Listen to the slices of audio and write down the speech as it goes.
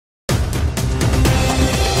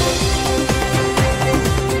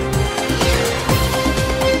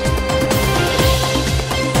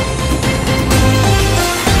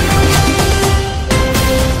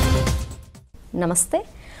నమస్తే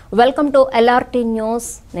welcome to LRT news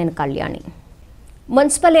నేను Kalyani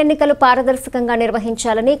municipal ఎన్నికలు పారదర్శకంగా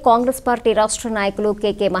నిర్వహించాలని కాంగ్రెస్ పార్టీ రాష్ట్ర నాయకులు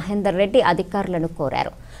కేకే మహేందర్ రెడ్డి అధికారులను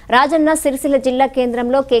కోరారు. రాజన్న సిరిసిల్ల జిల్లా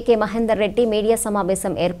కేంద్రంలో కేకే మహేందర్ రెడ్డి మీడియా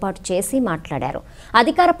సమావేశం ఏర్పాటు చేసి మాట్లాడారు.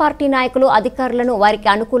 అధికార పార్టీ నాయకులు అధికారులను వారికి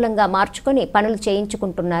అనుకూలంగా మార్చుకొని పనులు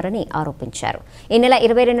చేయించుకుంటున్నారని ఆరోపించారు. ఈ నెల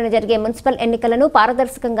 22న జరిగే మున్సిపల్ ఎన్నికలను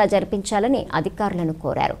పారదర్శకంగా జరిపించాలని అధికారులను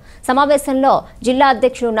కోరారు. సమావేశంలో జిల్లా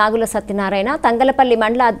అధ్యక్షుడు నాగుల సత్యనారాయణ, తంగలపల్లి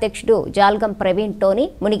మండల అధ్యక్షుడు జాల్గం ప్రవీణ్, టోనీ,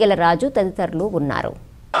 మునిగెల రాజు తదితరులు ఉన్నారు.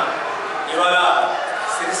 ఇవాళ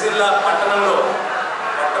సిరిసిల్ల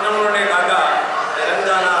పట్టణంలోనే కాక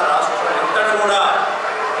తెలంగాణ రాష్ట్రం అంతటా కూడా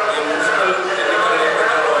ఈ మున్సిపల్ ఎన్నికల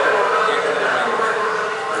నేపథ్యంలో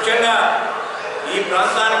ముఖ్యంగా ఈ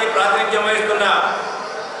ప్రాంతానికి ప్రాతినిధ్యం వహిస్తున్న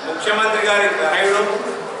ముఖ్యమంత్రి గారి తనయుడు,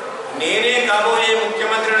 నేనే కాబోయే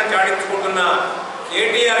ముఖ్యమంత్రిని చాటించుకుంటున్న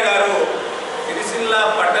కేటీఆర్ గారు సిరిసిల్ల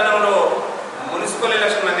పట్టణంలో మున్సిపల్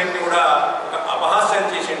ఎలక్షన్ అన్నింటినీ కూడా అపహాస్యం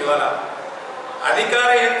చేసిండు. వాళ్ళ అధికార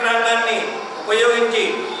యంత్రాంగాన్ని ఉపయోగించి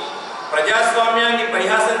ప్రజాస్వామ్యాన్ని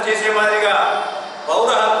పరిహాసం చేసే మాదిరిగా పౌర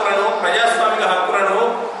హక్కులను, ప్రజాస్వామిక హక్కులను,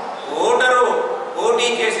 ఓటరు పోటీ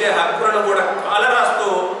చేసే హక్కులను కూడా కాలరాస్తూ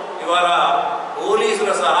ఇవాళ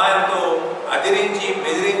పోలీసుల సహాయంతో అదిరించి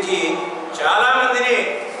బెదిరించి చాలామందిని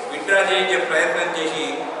విత్డ్రా చేయించే ప్రయత్నం చేసి,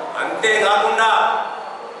 అంతేకాకుండా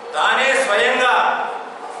తానే స్వయంగా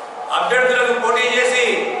అభ్యర్థులకు పోటీ చేసి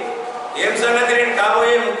ఏం సంగతి నేను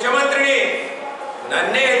కాబోయే ముఖ్యమంత్రిని,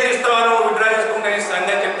 నన్నే ఎదిరిస్తాను, విత్డ్రా చేసుకుంటే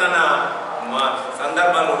సంగతి చెప్తానా మా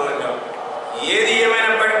సందర్భాలు కూడా. ఏది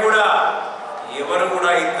ఏమైనప్పటికీ కూడా ఎవరు కూడా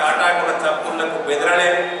ఈ తాటాకుల తప్పులకు బెదరలే,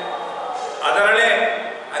 అదరలే.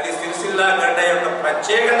 అది సిరిసిల్ల గడ్డ యొక్క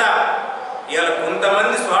ప్రత్యేకత. ఇవాళ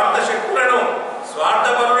కొంతమంది స్వార్థ శక్తులను,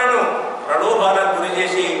 స్వార్థపరులను ప్రలోభాలకు గురి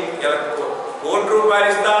చేసి ఇలా ₹1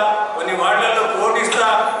 ఇస్తా, కొన్ని వార్డులలో కోటి ఇస్తా,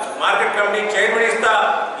 మార్కెట్ కమిటీ చైర్మన్ ఇస్తా,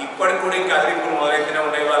 ఇప్పటికి కూడా ఇంకా అదిరింపులు మొదలైతేనే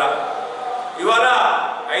ఉన్నాయి. ఇవాళ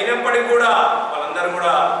అయినప్పటికీ కూడా వాళ్ళందరూ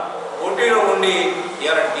కూడా పోటీలో ఉండి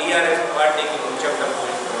ఇవాళ టీఆర్ఎస్ పార్టీకి ముంచెత్తడం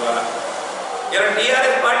పోయిస్తున్నారు. ఇలా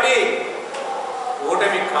టీఆర్ఎస్ పార్టీ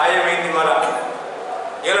ఓటమి ఖాయమైంది.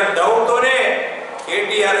 ఇలా డౌట్తోనే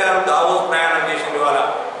కేటీఆర్ గారు దావోస్ ప్రయాణం చేసింది.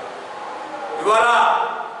 ఇవాళ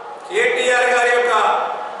కేటీఆర్ గారి యొక్క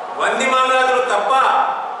వందిమానాదులు తప్ప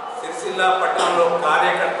సిరిసిల్ల పట్టణంలో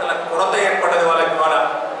కార్యకర్తల కొరత ఏర్పడదు. వాళ్ళకి ఇవాళ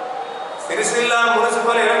సిరిసిల్ల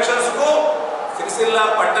మున్సిపల్ ఎలక్షన్స్కు సిరిసిల్ల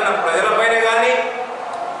పట్టణ ప్రజలపైన కానీ,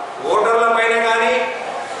 ఓటర్లపైన కానీ,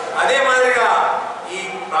 అదే మాదిరిగా ఈ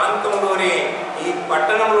ప్రాంతంలోని, ఈ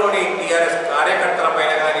పట్టణంలోని టీఆర్ఎస్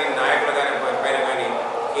కార్యకర్తలపైన కానీ, నాయకుల పైన కానీ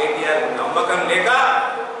కేటీఆర్ నమ్మకం లేక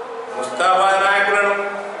ముస్తాబాద్ నాయకులను,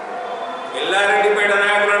 ఎల్లారెడ్డిపేట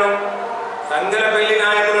నాయకులను, తంగలపల్లి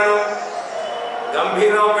నాయకులను,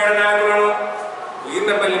 గంభీరావుపేట నాయకులను,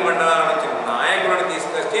 వీర్నపల్లి మండలాల నుంచి నాయకులను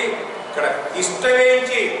తీసుకొచ్చి ఇక్కడ ఇష్ట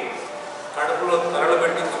వేయించి కడుపులో తరలు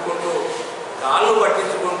పట్టించుకుంటూ, కాళ్ళు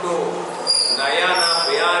పట్టించుకుంటూ, నయాన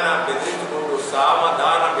భయాన బెదిరించుకుంటూ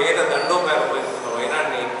సామధాన భేద దండోపాయం వహిస్తున్న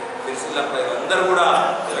వైనాన్ని సిరిసిల్ల ప్రజలందరూ కూడా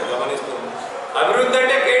ఇలా గమనిస్తుంది. అభివృద్ధి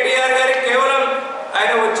అంటే కేటీఆర్ గారికి కేవలం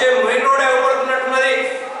ఆయన వచ్చే మెయిన్ రోడ్ ఇవ్వబడుతున్నట్టున్నది.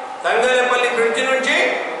 తంగలపల్లి బ్రిడ్జి నుంచి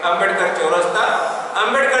అంబేద్కర్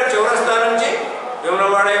చౌరస్తా నుంచి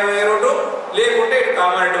వెములవాడ పోయే రోడ్డు, లేకుంటే ఇటు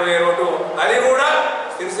కామారెడ్డి పోయే రోడ్డు, అది కూడా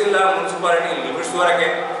సిరిసిల్ల మున్సిపాలిటీ లిమిట్స్ వరకే.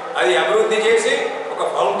 అది అభివృద్ధి చేసి ఒక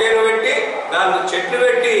ఫౌంటైన్ పెట్టి 4 చెట్లు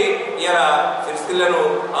పెట్టి ఇలా సిరిసిల్లను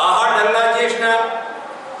ఆహా డల్లా చేసిన,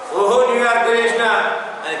 ఓహో న్యూయార్క్ చేసిన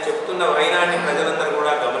అని చెప్తున్న వైనాన్ని ప్రజలందరూ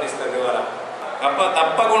కూడా గమనిస్తారు. ఇవాళ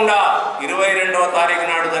తప్పకుండా 22వ తారీఖు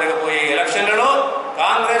నాడు జరగబోయే ఎలక్షన్లలో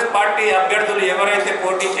కాంగ్రెస్ పార్టీ అభ్యర్థులు ఎవరైతే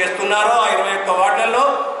పోటీ చేస్తున్నారో ఆ 21 వార్డులలో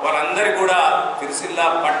వాళ్ళందరికీ కూడా సిరిసిల్ల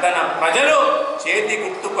పట్టణ ప్రజలు చేతి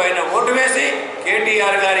గుర్తు పైన ఓటు వేసి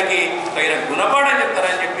కేటీఆర్ గారికి తగిన గుణపాఠం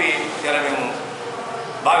చెప్తారని చెప్పి ఇలా మేము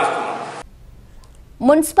భావిస్తున్నాం.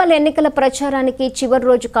 మున్సిపల్ ఎన్నికల ప్రచారానికి చివరి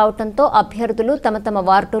రోజు కావడంతో అభ్యర్థులు తమ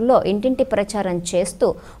వార్డుల్లో ఇంటింటి ప్రచారం చేస్తూ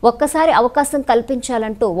ఒక్కసారి అవకాశం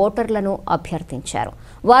కల్పించాలంటూ ఓటర్లను అభ్యర్థించారు.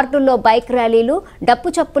 వార్డుల్లో బైక్ ర్యాలీలు, డప్పు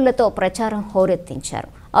చప్పులతో ప్రచారం హోరెత్తించారు.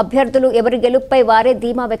 అభ్యర్థులు ఎవరి గెలుపుపై వారే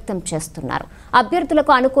ధీమా వ్యక్తం చేస్తున్నారు.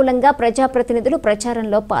 అభ్యర్థులకు అనుకూలంగా ప్రజాప్రతినిధులు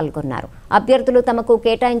ప్రచారంలో పాల్గొన్నారు. అభ్యర్థులు తమకు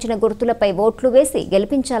కేటాయించిన గుర్తులపై ఓట్లు వేసి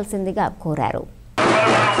గెలిపించాల్సిందిగా కోరారు.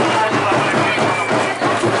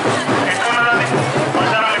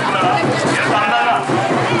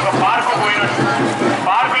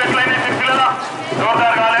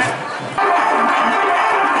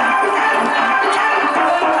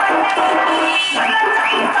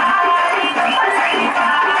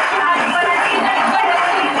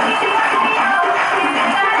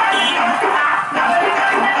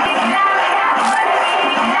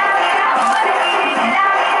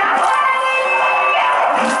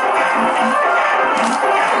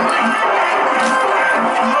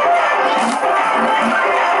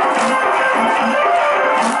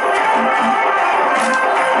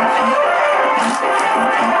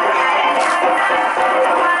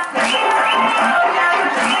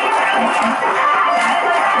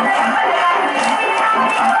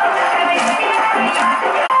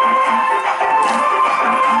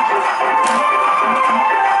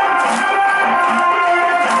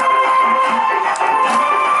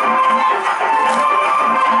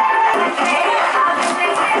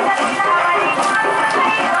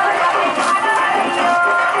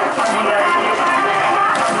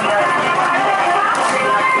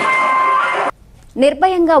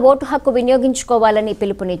 నిర్భయంగా ఓటు హక్కు వినియోగించుకోవాలని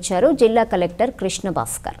పిలుపునిచ్చారు జిల్లా కలెక్టర్ కృష్ణ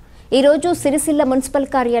భాస్కర్. ఈ రోజు సిరిసిల్ల మున్సిపల్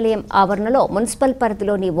కార్యాలయం ఆవరణలో మున్సిపల్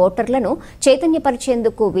పరిధిలోని ఓటర్లను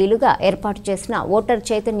చైతన్యపరిచేందుకు వీలుగా ఏర్పాటు చేసిన ఓటర్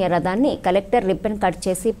చైతన్య రథాన్ని కలెక్టర్ రిబ్బన్ కట్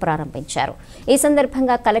చేసి ప్రారంభించారు. ఈ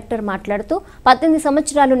సందర్భంగా కలెక్టర్ మాట్లాడుతూ 18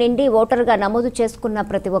 సంవత్సరాలు నిండి ఓటర్గా నమోదు చేసుకున్న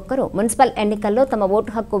ప్రతి ఒక్కరూ మున్సిపల్ ఎన్నికల్లో తమ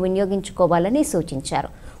ఓటు హక్కు వినియోగించుకోవాలని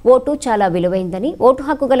సూచించారు. ఓటు చాలా విలువైందని, ఓటు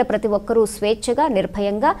హక్కు గల ప్రతి ఒక్కరూ స్వేచ్ఛగా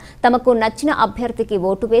నిర్భయంగా తమకు నచ్చిన అభ్యర్థికి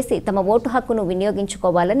ఓటు వేసి తమ ఓటు హక్కును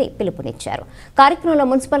వినియోగించుకోవాలని పిలుపునిచ్చారు. కార్యక్రమంలో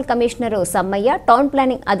municipal commissioner Sammaiah, town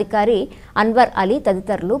planning అధికారి అన్వర్ అలీ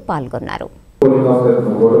తదితరులు పాల్గొన్నారు.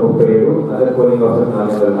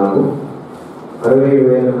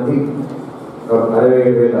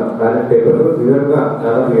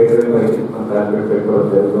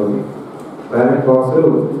 బ్యాలెట్ బాక్స్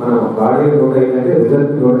మనం వాడే నోట్ ఏంటంటే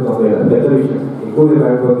రిజల్ట్ నోట్ తప్పలేదు, పెద్ద విషయం. ఎక్కువగా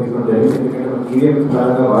బ్యాలెట్ బాక్స్ తీసుకుంటే ఎందుకంటే మనం ఈవీఎం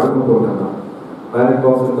పరంగా వాడుకుంటూ ఉంటాం. బ్యాలెట్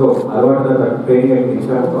బాక్స్తో అలవాటుగా ట్రైనింగ్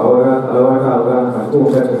ఇచ్చాము. అవగాహన తక్కువ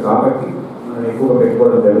ఉండొచ్చు కాబట్టి మనం ఎక్కువగా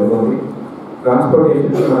పెట్టుకోవడం జరుగుతుంది.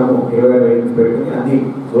 ట్రాన్స్పోర్టేషన్ మనము 20 వెహికల్స్ పెట్టుకుని అన్ని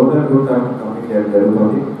జోనల్ రూట్ కంప్లీట్ చేయడం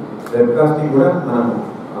జరుగుతుంది. వెబ్కాస్టింగ్ కూడా మనం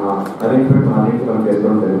అరేంజ్మెంట్ అన్నింటి మనం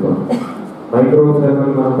చేసుకోవడం జరుగుతుంది. మైక్రో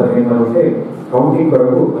సర్కిల్ మనం 15 ఉంటే కౌంటింగ్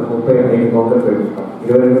కొరకు మనం 35 కౌంటర్లు పెట్టుకుంటాం.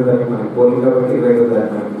 22 తారీఖు మనకి పోలింగ్ కాబట్టి 22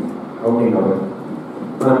 తారీఖు మనకి కౌంటింగ్ కాబట్టి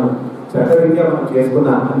మనం చట్టరీత్యా మనం చేసుకున్న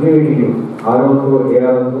అన్ని వీటికి ఆర్ఓతో,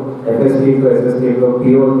 ఏఆర్ఓతో, ఎఫ్ఎస్డీతో, ఎస్ఎస్డీతో,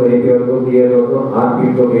 పిఓతో, ఏపీఓతో, పిఏలతో,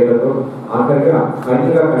 ఆర్పీతో, ఏలతో ఆఖరిగా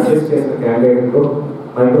ఫైనల్గా కంటెస్ట్ చేసిన క్యాండిడేట్తో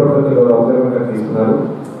మైక్రో సర్కిల్ అవసరంగా తీసుకున్నారు.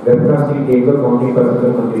 వెబ్కాస్టింగ్ టీంలో కౌంటింగ్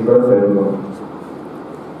పద్ధతులు మనం తీసుకోవడం జరుగుతుంది.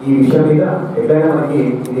 ఈ విషయం మీద ఎట్లయినా మనకి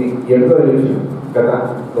ఇది ఎంతో ఎలక్షన్ గత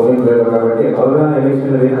 9 నెలలు కాబట్టి అవగాహన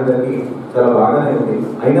ఎలక్షన్ అనేది అందరికీ చాలా బాగానే ఉంది.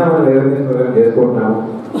 అయినా మనం అవేర్నెస్ ప్రోగ్రామ్ చేసుకుంటున్నాము.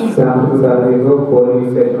 Sample సార్లతో, polling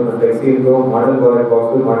station, ఫ్లెక్సీలతో, model ballot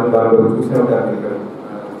box, model ballot చూసే ఉంటారు ఇక్కడ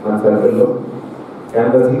మన సర్కిల్లో.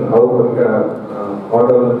 క్యాంపసింగ్ ఇక్కడ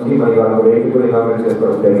ఆటో నుంచి మరి వాళ్ళ వెహికల్ కూడా ఇనాగ్రేట్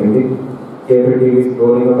చేసుకోవడం జరిగింది. Cable TV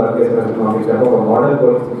rolling పర్చేసిన పంపించాము. ఒక మోడల్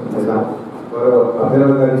పోలింగ్ స్టేషన్ చేశాము.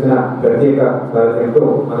 అభ్యర్థించిన ప్రత్యేక కార్యక్రమంతో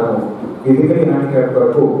మనం ఫిజికలీ హ్యాండిక్యాప్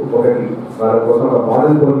వరకు ఒకటి వాళ్ళ కోసం ఒక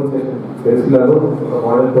మోడల్ పోలింగ్ స్టేషన్ సిరిసిల్లలో, ఒక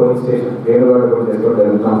మోడల్ పోలింగ్ స్టేషన్ వేములవాడ కూడా చేసుకోవడం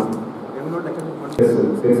జరుగుతున్నాం.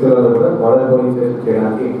 సిరిసిల్లలో కూడా మోడల్ పోలింగ్ స్టేషన్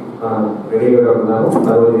చేయడానికి మనం రెడీగా ఉన్నాము.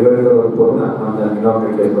 ఆ రోజు 22 వరకు కూడా మనం దాన్ని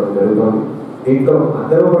ఇనాగ్రేట్ చేసుకోవడం జరుగుతుంది. దీంట్లో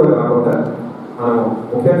అందరూ కూడా కాకుండా మనం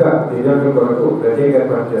ముఖ్యంగా రిజల్ట్ కొరకు ప్రత్యేక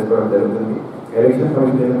ఏర్పాటు చేసుకోవడం జరుగుతుంది. ఎలక్షన్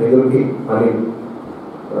కమిషన్ నిధులకి మళ్ళీ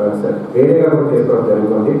వేరేగా కూడా చేసుకోవడం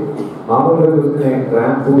జరుగుతుంది. మామూలుగా చూసుకునే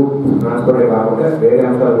ర్యాంపు, ట్రాన్స్పోర్టే కాకుండా వేరే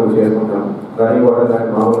అంశాలు కూడా చేసుకుంటాం. కానీ కూడా దాని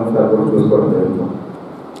మామూలు అంశాలు కూడా చూసుకోవడం జరుగుతుంది.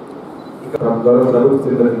 ఇక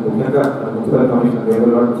ముఖ్యంగా మున్సిపల్ కమిషన్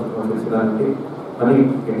వేములవాడకి మళ్ళీ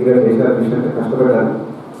గట్టిగా చేశారు, విషయాన్ని కష్టపడ్డారు.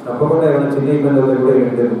 తప్పకుండా ఏమైనా చిన్న ఇబ్బంది అవుతాయి కూడా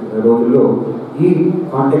ఏంటంటే రోజుల్లో ఈ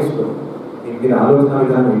కాంటెక్స్ట్లో దీని ఆలోచన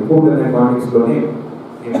విధానం ఎక్కువ ఉంటున్న కాంటెక్స్లోనే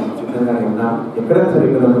నేను చిన్నగానే ఉన్నాను. ఎక్కడైనా సరే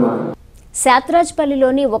ఇబ్బంది మాత్రం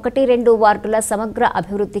శాతరాజ్పల్లిలోని 1-2 వార్డుల సమగ్ర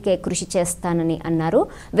అభివృద్ధికే కృషి చేస్తానని అన్నారు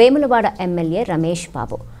వేములవాడ ఎమ్మెల్యే రమేష్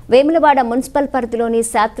బాబు. వేములవాడ మున్సిపల్ పరిధిలోని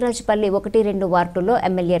శాతరాజ్పల్లి 1-2 వార్డుల్లో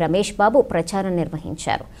ఎమ్మెల్యే రమేష్ బాబు ప్రచారం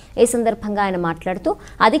నిర్వహించారు. ఈ సందర్భంగా ఆయన మాట్లాడుతూ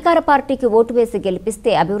అధికార పార్టీకి ఓటు వేసి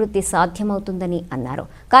గెలిపిస్తే అభివృద్ధి సాధ్యమవుతుందని అన్నారు.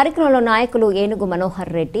 కార్యక్రమంలో నాయకులు ఏనుగు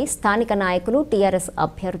మనోహర్ రెడ్డి, స్థానిక నాయకులు, టీఆర్ఎస్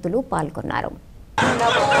అభ్యర్థులు పాల్గొన్నారు.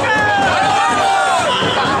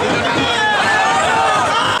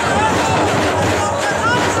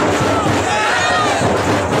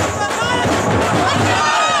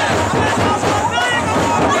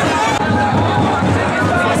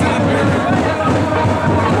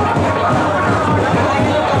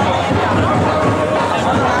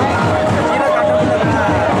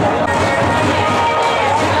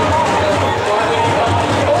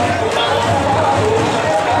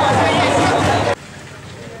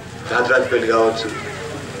 శాతరాజ్పల్లి కావచ్చు,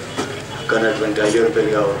 అక్కడటువంటి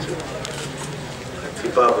అయ్యూరుపల్లి కావచ్చు,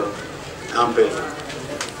 సిపాపు, నాంపల్లి,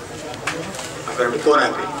 అక్కడ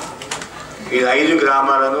కోనాపల్లి, ఈ 5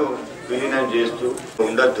 గ్రామాలను విలీనం చేస్తూ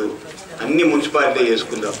ఉండద్దు, అన్ని మున్సిపాలిటీ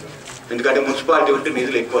చేసుకుందాం. ఎందుకంటే మున్సిపాలిటీ ఉంటే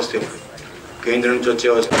నిధులు ఎక్కువ వస్తాయి, కేంద్రం నుంచి వచ్చే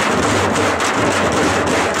వస్తాయి.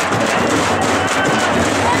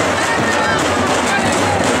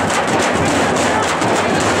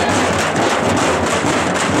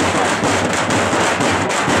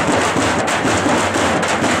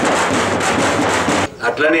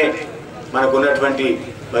 అట్లనే మనకున్నటువంటి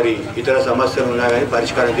మరి ఇతర సమస్యలు ఉన్నా కానీ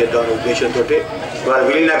పరిష్కారం చేద్దామనే ఉద్దేశంతో ఇవాళ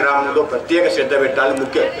విలీన గ్రామంలో ప్రత్యేక శ్రద్ధ పెట్టాలి.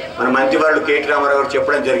 ముఖ్య మన మంత్రివారులు కేటీ రామారావు గారు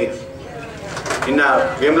చెప్పడం జరిగింది. నిన్న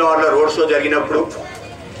వేములవాడలో రోడ్ షో జరిగినప్పుడు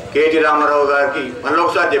కేటీ రామారావు గారికి మళ్ళీ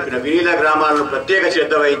ఒకసారి చెప్పిన విలీన గ్రామాలను ప్రత్యేక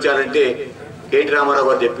శ్రద్ధ వహించాలంటే కేటీ రామారావు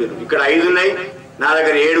గారు చెప్పారు. ఇక్కడ 5 ఉన్నాయి, నా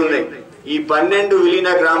దగ్గర 7 ఉన్నాయి. ఈ 12 విలీన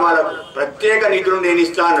గ్రామాలకు ప్రత్యేక నిధులు నేను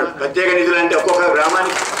ఇస్తా అన్నాడు. ప్రత్యేక నిధులు అంటే ఒక్కొక్క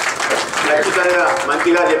గ్రామానికి ఖచ్చితంగా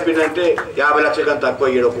మంత్రిగా చెప్పిందంటే 50 లక్షల కన్నా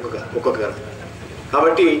తక్కువ ఇయ్యడు ఒక్కొక్క.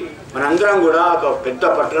 కాబట్టి మనందరం కూడా ఒక పెద్ద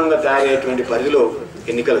పట్టణంగా తయారయ్యేటువంటి పరిధిలో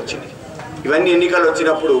ఎన్నికలు వచ్చినాయి. ఇవన్నీ ఎన్నికలు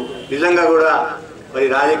వచ్చినప్పుడు నిజంగా కూడా మరి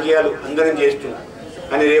రాజకీయాలు అందరం చేస్తున్నాం.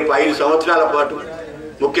 కానీ రేపు 5 సంవత్సరాల పాటు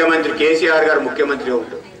ముఖ్యమంత్రి కేసీఆర్ గారు ముఖ్యమంత్రిగా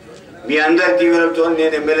ఉంటారు. మీ అందరి దీవెనలతో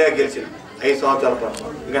నేను ఎమ్మెల్యేగా గెలిచిన 5 సంవత్సరాల పాటు,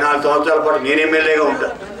 ఇంకా 4 సంవత్సరాల పాటు నేను ఎమ్మెల్యేగా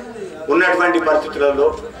ఉంటాను. ఉన్నటువంటి పరిస్థితులలో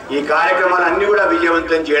ఈ కార్యక్రమాలు అన్నీ కూడా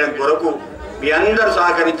విజయవంతం చేయడం కొరకు మీ అందరూ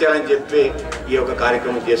సహకరించాలని చెప్పి ఈ యొక్క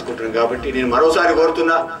కార్యక్రమం చేసుకుంటున్నాను. కాబట్టి నేను మరోసారి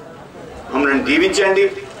కోరుతున్నా, మమ్మల్ని దీవించండి.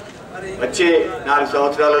 వచ్చే 4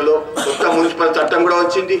 సంవత్సరాలలో కొత్త మున్సిపల్ చట్టం కూడా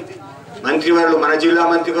వచ్చింది. మంత్రివర్యులు మన జిల్లా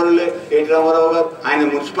మంత్రివర్యులే కేటీ రామారావు గారు, ఆయన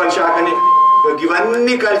మున్సిపల్ శాఖని.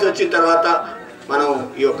 ఇవన్నీ కలిసి వచ్చిన తర్వాత మనం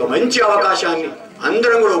ఈ యొక్క మంచి అవకాశాన్ని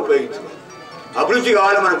అందరం కూడా ఉపయోగించుకోవాలి. అభివృద్ధి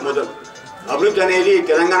కావాలి మనకు. మొదలు అభివృద్ధి అనేది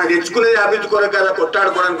తెలంగాణ తెచ్చుకునేది అభివృద్ధి కొరకు కదా,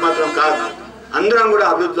 కొట్టాడుకోవడానికి మాత్రం కాదు. అందరం కూడా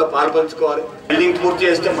అభివృద్ధిలో పాల్పంచుకోవాలి. బిల్డింగ్ పూర్తి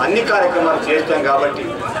చేస్తాం, అన్ని కార్యక్రమాలు చేస్తాం. కాబట్టి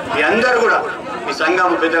మీ అందరూ కూడా, మీ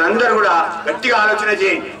సంఘం పెద్దలందరూ కూడా గట్టిగా ఆలోచన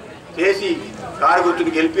చేసి కారు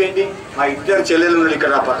గుర్తుని గెలిపేయండి. మా 2 చెల్లెలు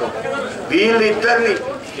ఇక్కడ పక్కన, వీళ్ళిద్దరిని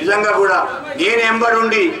నిజంగా కూడా నేను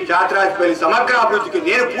ఎంబడుండి చాతరాజపల్లి సమగ్ర అభివృద్ధికి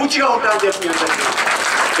నేను పూచిగా ఉంటానని చెప్పి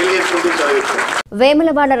తెలియజేసుకుంటూ చదువుతాను.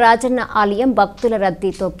 వేములవాడ రాజన్న ఆలయం భక్తుల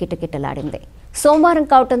రద్దీతో కిటకిటలాడింది. సోమవారం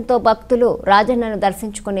కావడంతో భక్తులు రాజన్నను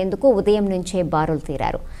దర్శించుకునేందుకు ఉదయం నుంచే బారులు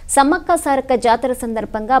తీరారు. సమ్మక్క సారక్క జాతర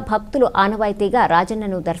సందర్భంగా భక్తులు ఆనవాయితీగా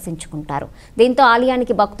రాజన్నను దర్శించుకుంటారు. దీంతో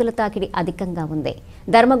ఆలయానికి భక్తుల తాకిడి అధికంగా ఉంది.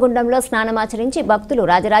 ధర్మగుండంలో స్నానమాచరించి భక్తులు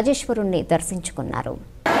రాజరాజేశ్వరుణ్ణి దర్శించుకున్నారు.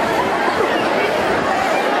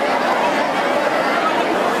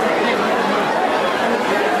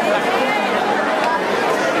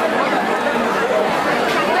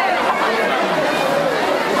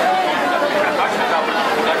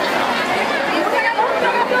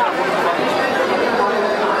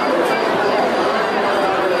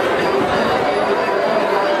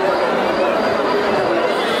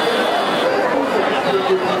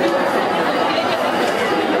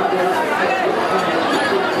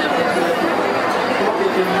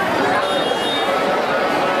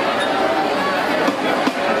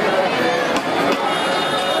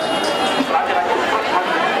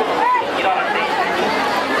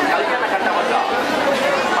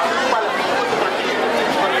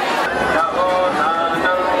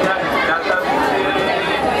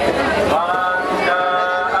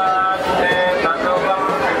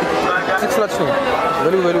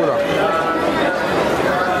 వెలుగురా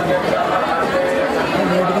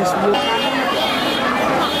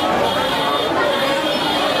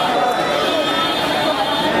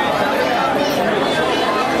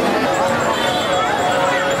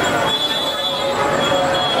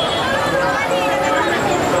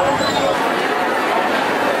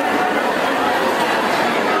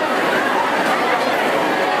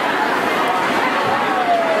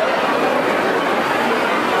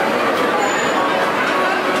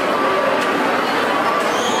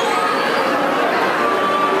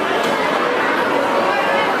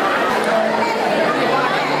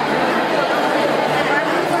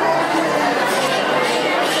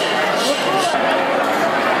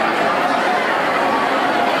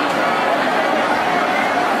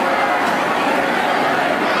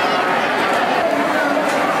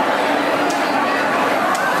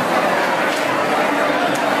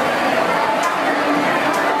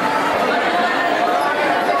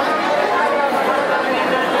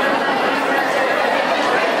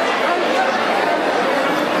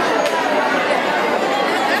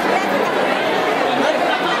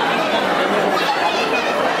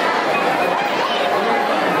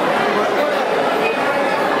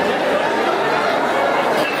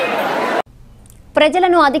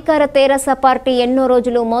ప్రజలను అధికార తెరాస పార్టీ ఎన్నో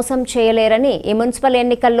రోజులు మోసం చేయలేరని, ఈ మున్సిపల్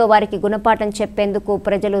ఎన్నికల్లో వారికి గుణపాఠం చెప్పేందుకు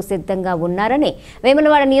ప్రజలు సిద్ధంగా ఉన్నారని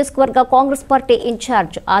వేములవాడ నియోజకవర్గ కాంగ్రెస్ పార్టీ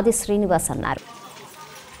ఇన్ఛార్జ్ ఆది శ్రీనివాస్ అన్నారు.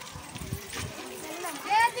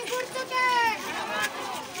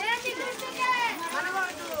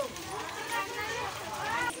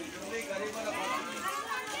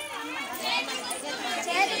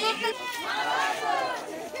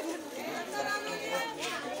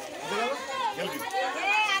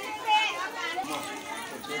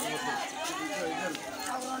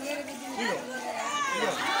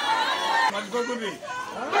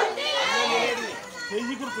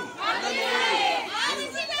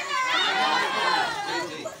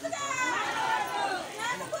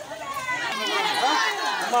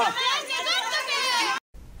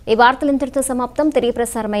 ఈ వార్తలు ఇంతటితో సమాప్తం. తిరిగి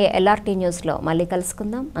ప్రసారమయ్యే LRT న్యూస్లో మళ్ళీ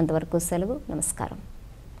కలుసుకుందాం. అంతవరకు సెలవు. నమస్కారం.